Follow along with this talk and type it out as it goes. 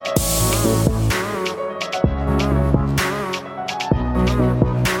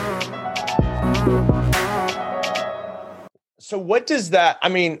So what does that, I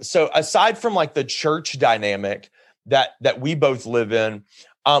mean, so aside from like the church dynamic that we both live in,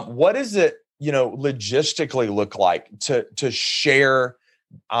 what does it, logistically look like to share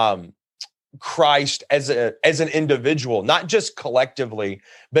Christ as an individual, not just collectively,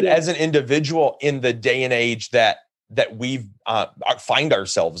 but as an individual in the day and age that we find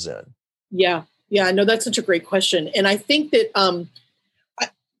ourselves in? Yeah. No, that's such a great question. And I think that,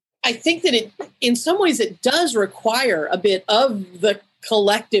 I think that it, in some ways, it does require a bit of the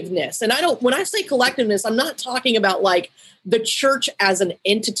collectiveness. And when I say collectiveness, I'm not talking about like the church as an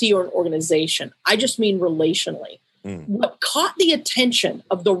entity or an organization. I just mean relationally. What caught the attention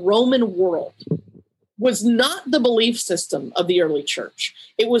of the Roman world was not the belief system of the early church.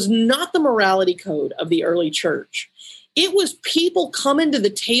 It was not the morality code of the early church. It was people coming to the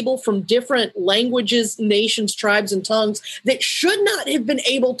table from different languages, nations, tribes, and tongues that should not have been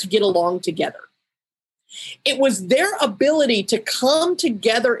able to get along together. It was their ability to come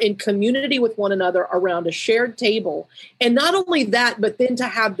together in community with one another around a shared table. And not only that, but then to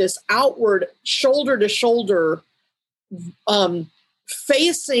have this outward shoulder to shoulder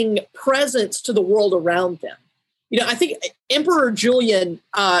facing presence to the world around them. I think Emperor Julian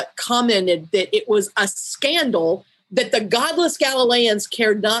commented that it was a scandal that the godless Galileans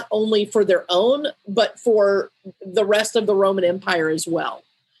cared not only for their own, but for the rest of the Roman Empire as well.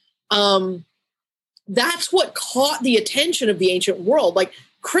 That's what caught the attention of the ancient world. Like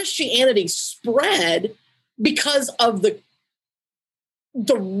Christianity spread because of the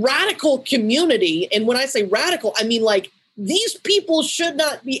radical community. And when I say radical, I mean like these people should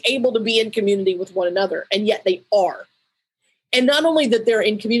not be able to be in community with one another, and yet they are. And not only that they're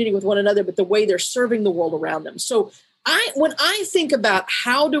in community with one another, but the way they're serving the world around them. So when I think about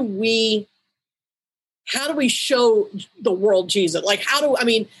how do we show the world Jesus? Like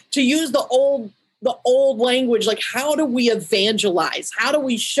to use the old language, like how do we evangelize? How do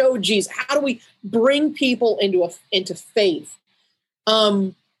we show Jesus? How do we bring people into faith?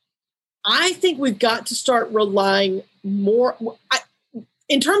 I think we've got to start relying more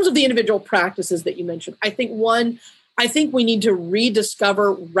in terms of the individual practices that you mentioned. I think we need to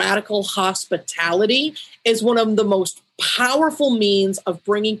rediscover radical hospitality as one of the most powerful means of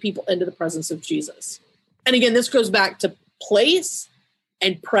bringing people into the presence of Jesus. And again, this goes back to place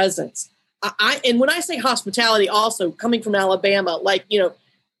and presence. And when I say hospitality, also coming from Alabama,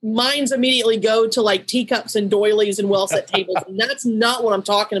 minds immediately go to like teacups and doilies and well-set tables. And that's not what I'm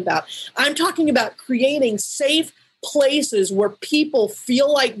talking about. I'm talking about creating safe places where people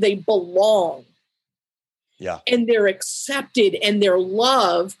feel like they belong. Yeah. And they're accepted and they're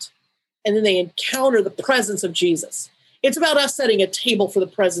loved. And then they encounter the presence of Jesus. It's about us setting a table for the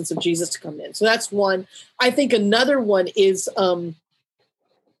presence of Jesus to come in. So that's one. I think another one is, I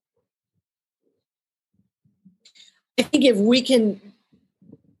think if we can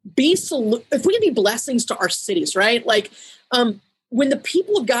be blessings to our cities, right? Like when the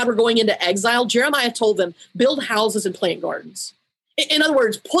people of God were going into exile, Jeremiah told them, build houses and plant gardens. In other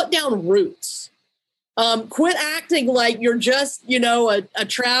words, put down roots. Quit acting like you're just, a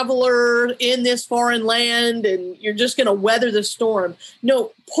traveler in this foreign land and you're just going to weather the storm.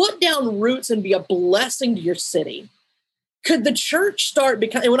 No, put down roots and be a blessing to your city. Could the church start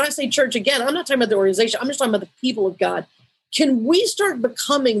becoming, and when I say church, again, I'm not talking about the organization, I'm just talking about the people of God. Can we start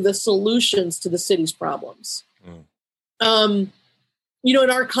becoming the solutions to the city's problems? In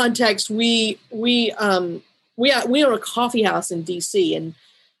our context, we own a coffee house in DC, and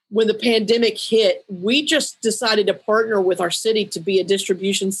when the pandemic hit, we just decided to partner with our city to be a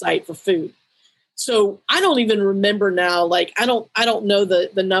distribution site for food. So I don't even remember now, like I don't know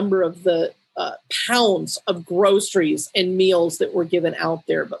the number of the pounds of groceries and meals that were given out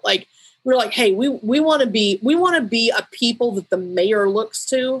there, but like we're like, hey, we want to be a people that the mayor looks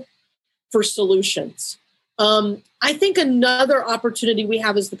to for solutions. I think another opportunity we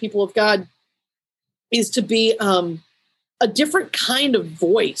have as the people of God is to be a different kind of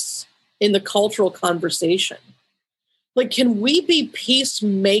voice in the cultural conversation. Like, can we be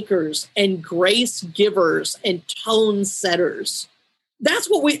peacemakers and grace givers and tone setters? That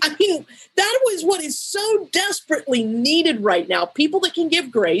was what is so desperately needed right now. People that can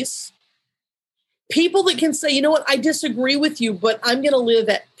give grace, people that can say, you know what, I disagree with you, but I'm going to live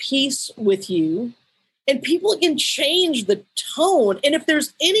at peace with you. And people that can change the tone. And if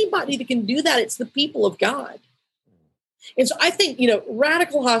there's anybody that can do that, it's the people of God. And so I think,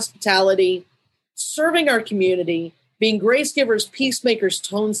 radical hospitality, serving our community, being grace givers, peacemakers,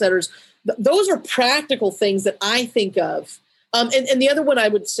 tone setters, those are practical things that I think of. And the other one I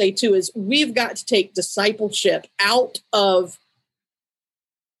would say, too, is we've got to take discipleship out of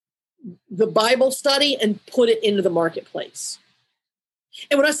the Bible study and put it into the marketplace.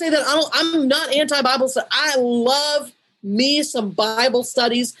 And when I say that, I'm not anti-Bible study. I love me some Bible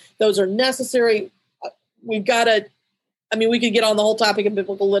studies. Those are necessary. We could get on the whole topic of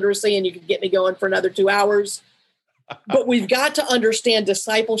biblical literacy and you could get me going for another 2 hours. But we've got to understand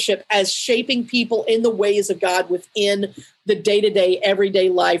discipleship as shaping people in the ways of God within the day-to-day, everyday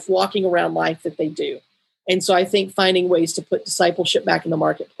life, walking around life that they do. And so I think finding ways to put discipleship back in the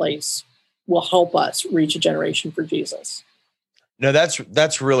marketplace will help us reach a generation for Jesus. No,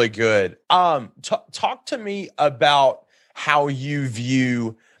 that's really good. Talk to me about how you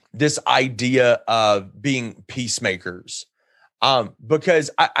view this idea of being peacemakers. Because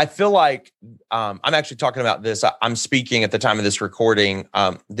I feel like I'm actually talking about this. I'm speaking at the time of this recording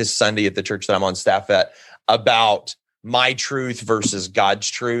this Sunday at the church that I'm on staff at about my truth versus God's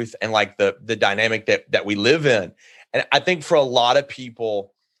truth and like the dynamic that we live in. And I think for a lot of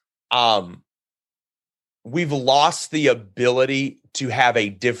people, we've lost the ability to have a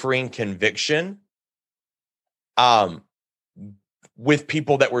differing conviction with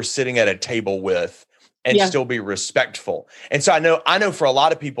people that we're sitting at a table with and still be respectful. And so I know for a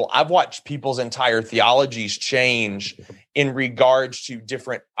lot of people, I've watched people's entire theologies change in regards to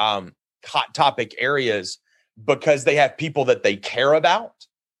different hot topic areas because they have people that they care about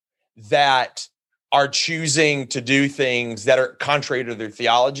that are choosing to do things that are contrary to their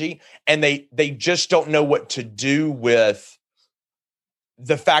theology. And they just don't know what to do with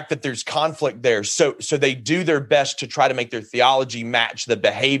the fact that there's conflict there. So they do their best to try to make their theology match the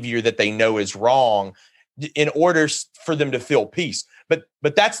behavior that they know is wrong in order for them to feel peace.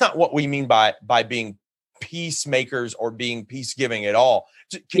 But that's not what we mean by being peacemakers or being peace-giving at all.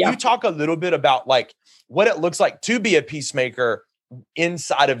 Can you talk a little bit about like what it looks like to be a peacemaker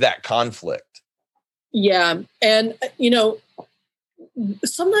inside of that conflict? Yeah. And,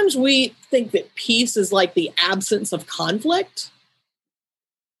 sometimes we think that peace is like the absence of conflict.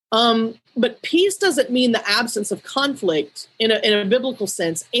 But peace doesn't mean the absence of conflict in a biblical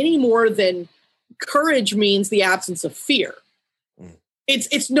sense any more than courage means the absence of fear. This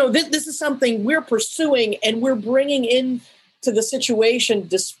is something we're pursuing and we're bringing into the situation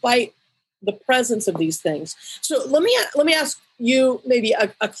despite the presence of these things. So let me ask you maybe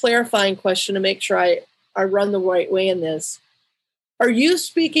a clarifying question to make sure I run the right way in this. Are you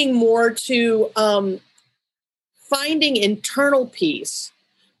speaking more to finding internal peace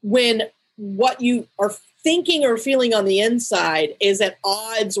when what you are thinking or feeling on the inside is at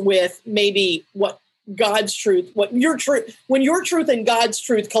odds with maybe what God's truth, when your truth and God's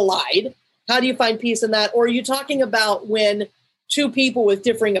truth collide? How do you find peace in that? Or are you talking about when two people with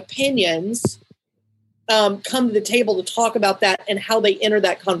differing opinions come to the table to talk about that and how they enter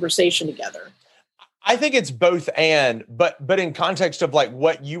that conversation together? I think it's both but in context of like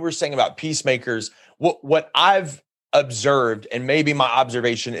what you were saying about peacemakers, what I've observed, and maybe my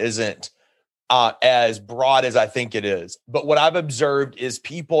observation isn't as broad as I think it is, but what I've observed is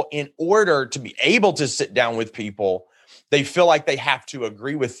people, in order to be able to sit down with people, they feel like they have to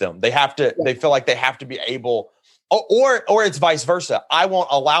agree with them. They feel like they have to be able, or it's vice versa. I won't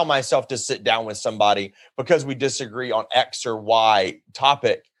allow myself to sit down with somebody because we disagree on X or Y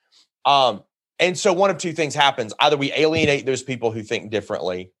topic. And so one of two things happens. Either we alienate those people who think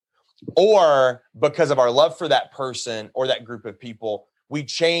differently, or because of our love for that person or that group of people, we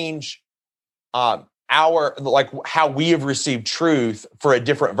change how we have received truth for a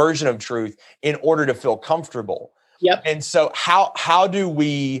different version of truth in order to feel comfortable. Yep. And so how do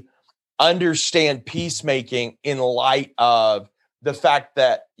we understand peacemaking in light of the fact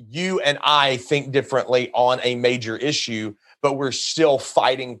that you and I think differently on a major issue, but we're still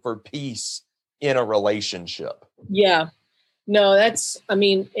fighting for peace in a relationship? Yeah. No, as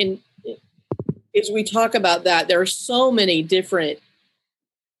we talk about that, there are so many different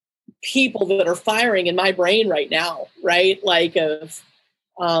people that are firing in my brain right now, right? Like of,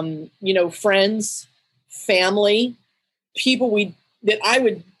 friends, family, people that I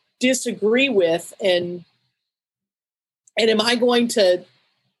would disagree with. And am I going to,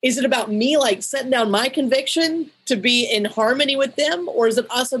 is it about me like setting down my conviction to be in harmony with them? Or is it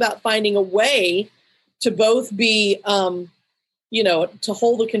us about finding a way to both be, to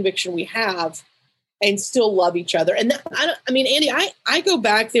hold the conviction we have and still love each other? And Andy, I go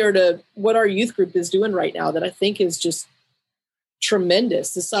back there to what our youth group is doing right now that I think is just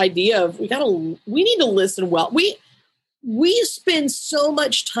tremendous. This idea of we need to listen well. We spend so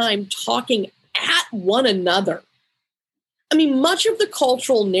much time talking at one another. I mean, much of the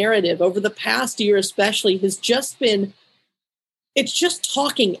cultural narrative over the past year especially has just been, it's just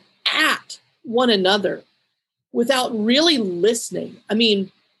talking at one another without really listening. I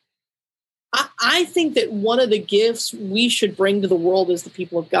mean, I think that one of the gifts we should bring to the world as the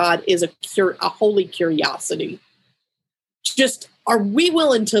people of God is a holy curiosity. Just, are we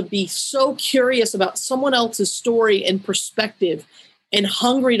willing to be so curious about someone else's story and perspective and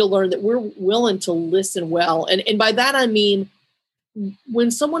hungry to learn that we're willing to listen well? And by that, I mean,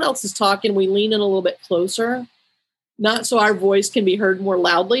 when someone else is talking, we lean in a little bit closer, not so our voice can be heard more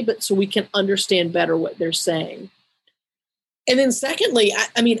loudly, but so we can understand better what they're saying. And then secondly,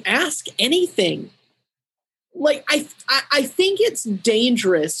 I mean, ask anything. Like, I think it's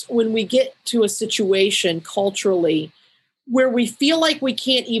dangerous when we get to a situation culturally where we feel like we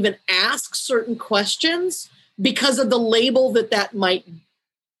can't even ask certain questions because of the label that might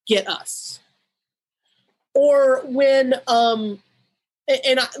get us. Or when,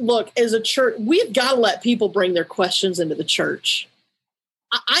 look, as a church, we've got to let people bring their questions into the church.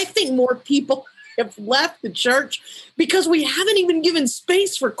 I think more people have left the church because we haven't even given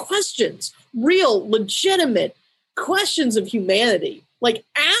space for questions, real, legitimate questions of humanity. Like,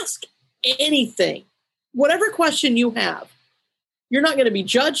 ask anything, whatever question you have. You're not going to be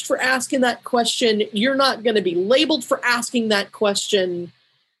judged for asking that question. You're not going to be labeled for asking that question.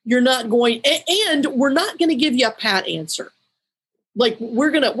 You're not going, and we're not going to give you a pat answer. Like,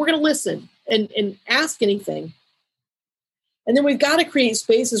 we're gonna listen and ask anything. And then we've got to create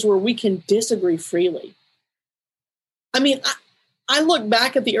spaces where we can disagree freely. I mean, I look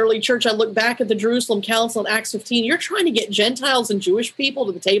back at the early church. I look back at the Jerusalem Council in Acts 15. You're trying to get Gentiles and Jewish people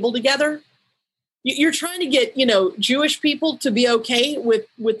to the table together. You're trying to get, Jewish people to be okay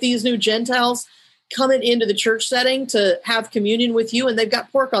with these new Gentiles coming into the church setting to have communion with you, and they've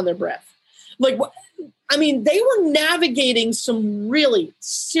got pork on their breath. Like, I mean, they were navigating some really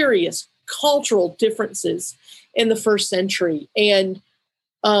serious cultural differences in the first century. And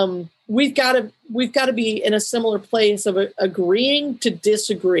we've got to be in a similar place of agreeing to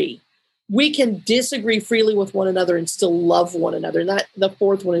disagree. We can disagree freely with one another and still love one another. And the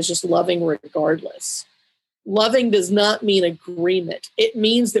fourth one is just loving regardless. Loving does not mean agreement. It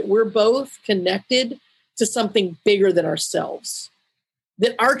means that we're both connected to something bigger than ourselves.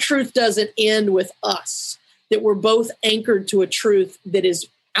 That our truth doesn't end with us. That we're both anchored to a truth that is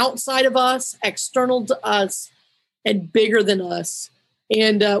outside of us, external to us, and bigger than us.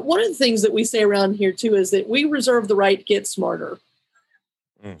 And one of the things that we say around here, too, is that we reserve the right to get smarter.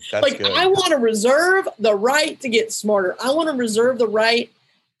 That's good. I want to reserve the right to get smarter. I want to reserve the right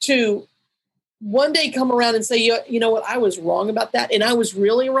to one day come around and say, you know what, I was wrong about that. And I was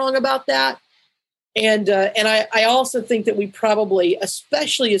really wrong about that. And I also think that we probably,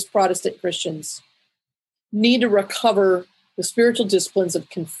 especially as Protestant Christians, need to recover the spiritual disciplines of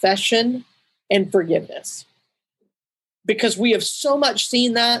confession and forgiveness. Because we have so much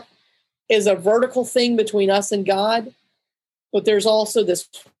seen that as a vertical thing between us and God. But there's also this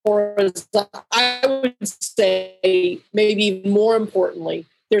horizontal, I would say, maybe even more importantly,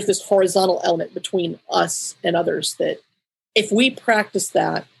 there's this horizontal element between us and others that if we practice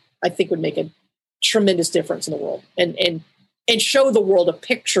that, I think would make a tremendous difference in the world and show the world a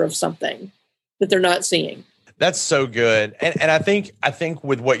picture of something that they're not seeing. That's so good. And I think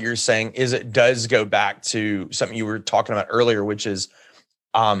with what you're saying is it does go back to something you were talking about earlier, which is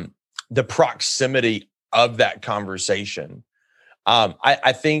the proximity of that conversation.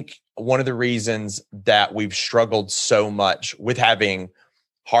 I think one of the reasons that we've struggled so much with having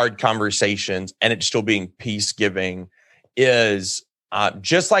hard conversations and it still being peace-giving is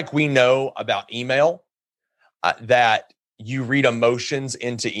just like we know about email, that you read emotions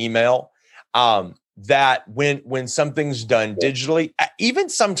into email, that when something's done digitally, even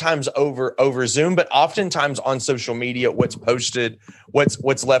sometimes over Zoom, but oftentimes on social media, what's posted,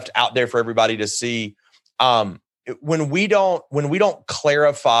 what's left out there for everybody to see. When we don't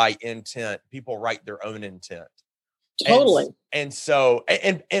clarify intent, people write their own intent. Totally. And so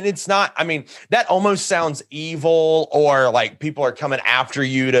it's not, I mean, that almost sounds evil or like people are coming after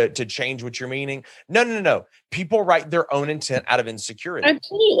you to change what you're meaning. No. People write their own intent out of insecurity.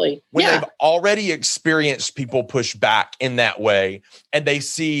 Absolutely. When they've already experienced people push back in that way and they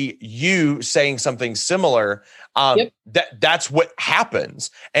see you saying something similar, that's what happens.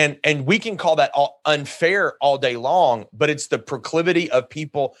 And we can call that unfair all day long, but it's the proclivity of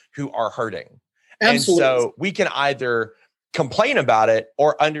people who are hurting. Absolutely. And so we can either complain about it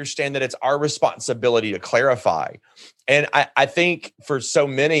or understand that it's our responsibility to clarify. And I think for so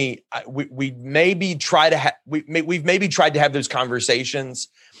many, we've maybe tried to have those conversations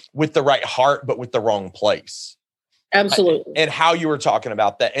with the right heart, but with the wrong place. Absolutely. And how you were talking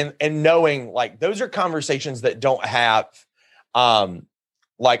about that and knowing like those are conversations that don't have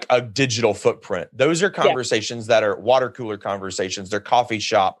like a digital footprint. Those are conversations that are water cooler conversations. They're coffee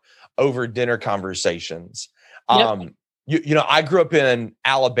shop over dinner conversations. Yep. You know, I grew up in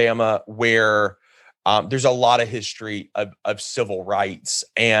Alabama where there's a lot of history of civil rights.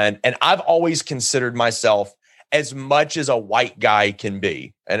 And I've always considered myself, as much as a white guy can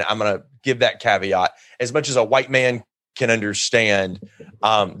be, and I'm going to give that caveat, as much as a white man can understand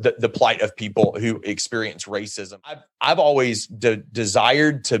the plight of people who experience racism. I've always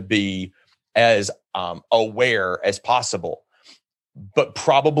desired to be as aware as possible. But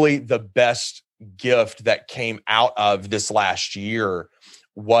probably the best gift that came out of this last year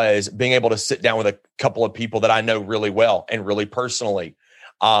was being able to sit down with a couple of people that I know really well and really personally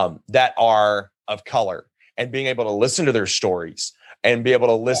that are of color, and being able to listen to their stories and be able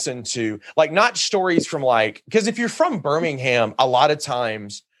to listen to, like, not stories from, like, because if you're from Birmingham, a lot of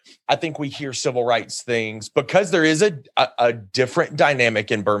times I think we hear civil rights things because there is a different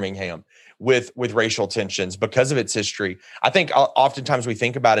dynamic in Birmingham with racial tensions because of its history. I think oftentimes we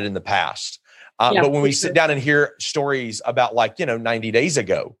think about it in the past. But when we sit down and hear stories about, like, 90 days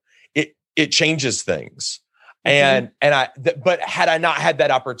ago, it changes things. Mm-hmm. But had I not had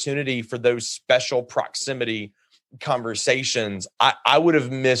that opportunity for those special proximity conversations, I would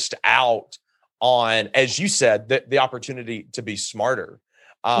have missed out on, as you said, the opportunity to be smarter.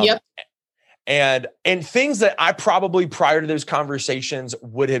 And things that I probably prior to those conversations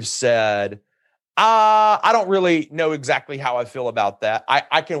would have said, I don't really know exactly how I feel about that.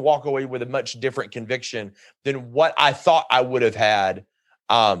 I can walk away with a much different conviction than what I thought I would have had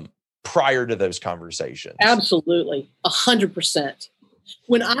prior to those conversations. Absolutely. 100%.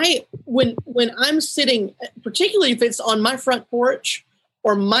 When I'm sitting, particularly if it's on my front porch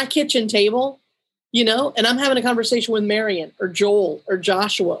or my kitchen table, and I'm having a conversation with Marion or Joel or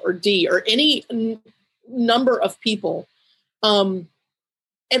Joshua or Dee or any number of people, and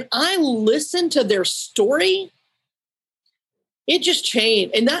I listen to their story, it just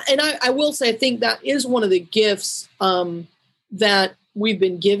changed. And I will say, I think that is one of the gifts that we've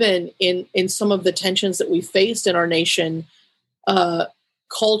been given in some of the tensions that we faced in our nation,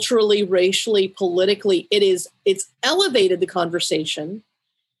 culturally, racially, politically. It's elevated the conversation.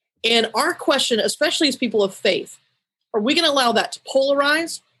 And our question, especially as people of faith, are we going to allow that to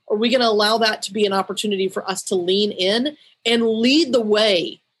polarize? Or are we going to allow that to be an opportunity for us to lean in and lead the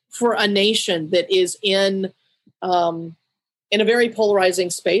way for a nation that is in a very polarizing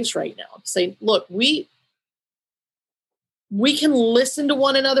space right now? Say, look, we can listen to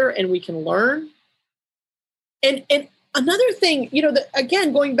one another and we can learn. And another thing,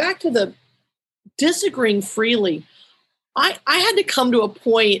 again, going back to the disagreeing freely, I had to come to a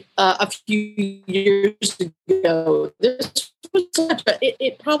point a few years ago. This was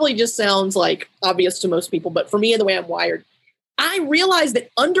it probably just sounds like obvious to most people, but for me and the way I'm wired, I realized that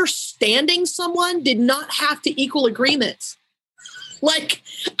understanding someone did not have to equal agreements. Like,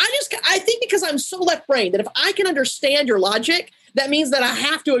 I think because I'm so left brain that if I can understand your logic, that means that I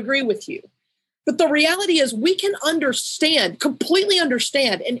have to agree with you. But the reality is we can completely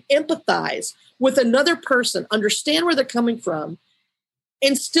understand and empathize with another person, understand where they're coming from,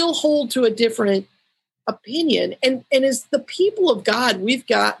 and still hold to a different opinion. And as the people of God, we've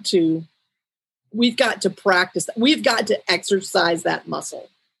got to practice that. We've got to exercise that muscle.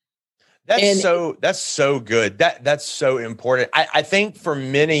 That's so good. That's so important. I think for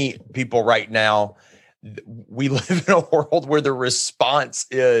many people right now, we live in a world where the response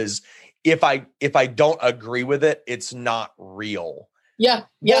is, if I don't agree with it, it's not real. Yeah.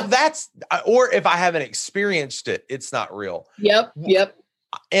 Well, or if I haven't experienced it, it's not real. Yep.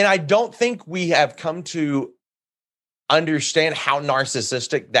 And I don't think we have come to understand how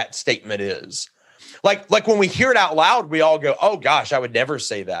narcissistic that statement is. Like when we hear it out loud, we all go, "Oh gosh, I would never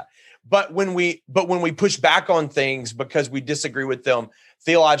say that." But when we push back on things because we disagree with them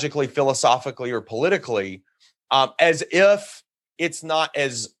theologically, philosophically, or politically, as if it's not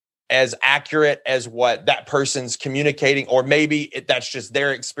as accurate as what that person's communicating, or maybe that's just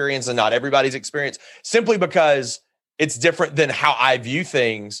their experience and not everybody's experience, simply because it's different than how I view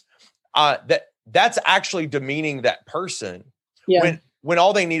things, that's actually demeaning that person. Yeah. When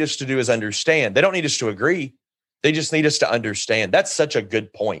all they need us to do is understand. They don't need us to agree. They just need us to understand. That's such a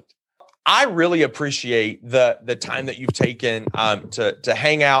good point. I really appreciate the time that you've taken to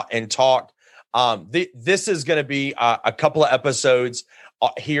hang out and talk. This is going to be a couple of episodes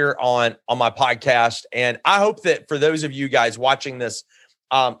here on my podcast. And I hope that for those of you guys watching this,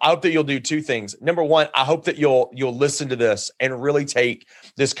 I hope that you'll do two things. Number one, I hope that you'll listen to this and really take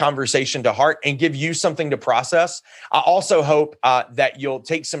this conversation to heart and give you something to process. I also hope that you'll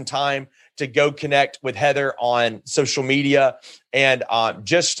take some time to go connect with Heather on social media and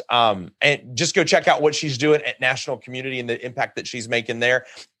just go check out what she's doing at National Community and the impact that she's making there.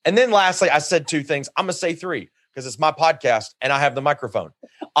 And then lastly, I said 2 things. I'm going to say 3 because it's my podcast and I have the microphone.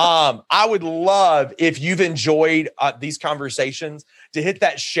 I would love if you've enjoyed these conversations to hit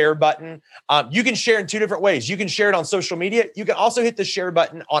that share button. You can share in 2 different ways. You can share it on social media. You can also hit the share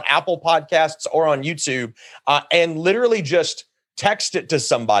button on Apple Podcasts or on YouTube and literally just text it to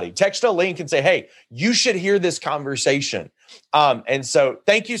somebody. Text a link and say, hey, you should hear this conversation. And so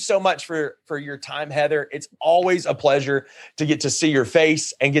thank you so much for your time, Heather. It's always a pleasure to get to see your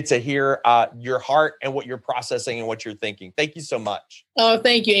face and get to hear your heart and what you're processing and what you're thinking. Thank you so much. Oh,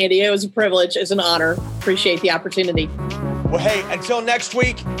 thank you, Andy. It was a privilege. It's an honor. Appreciate the opportunity. Well, hey, until next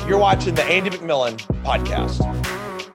week, you're watching the Andy McMillan podcast.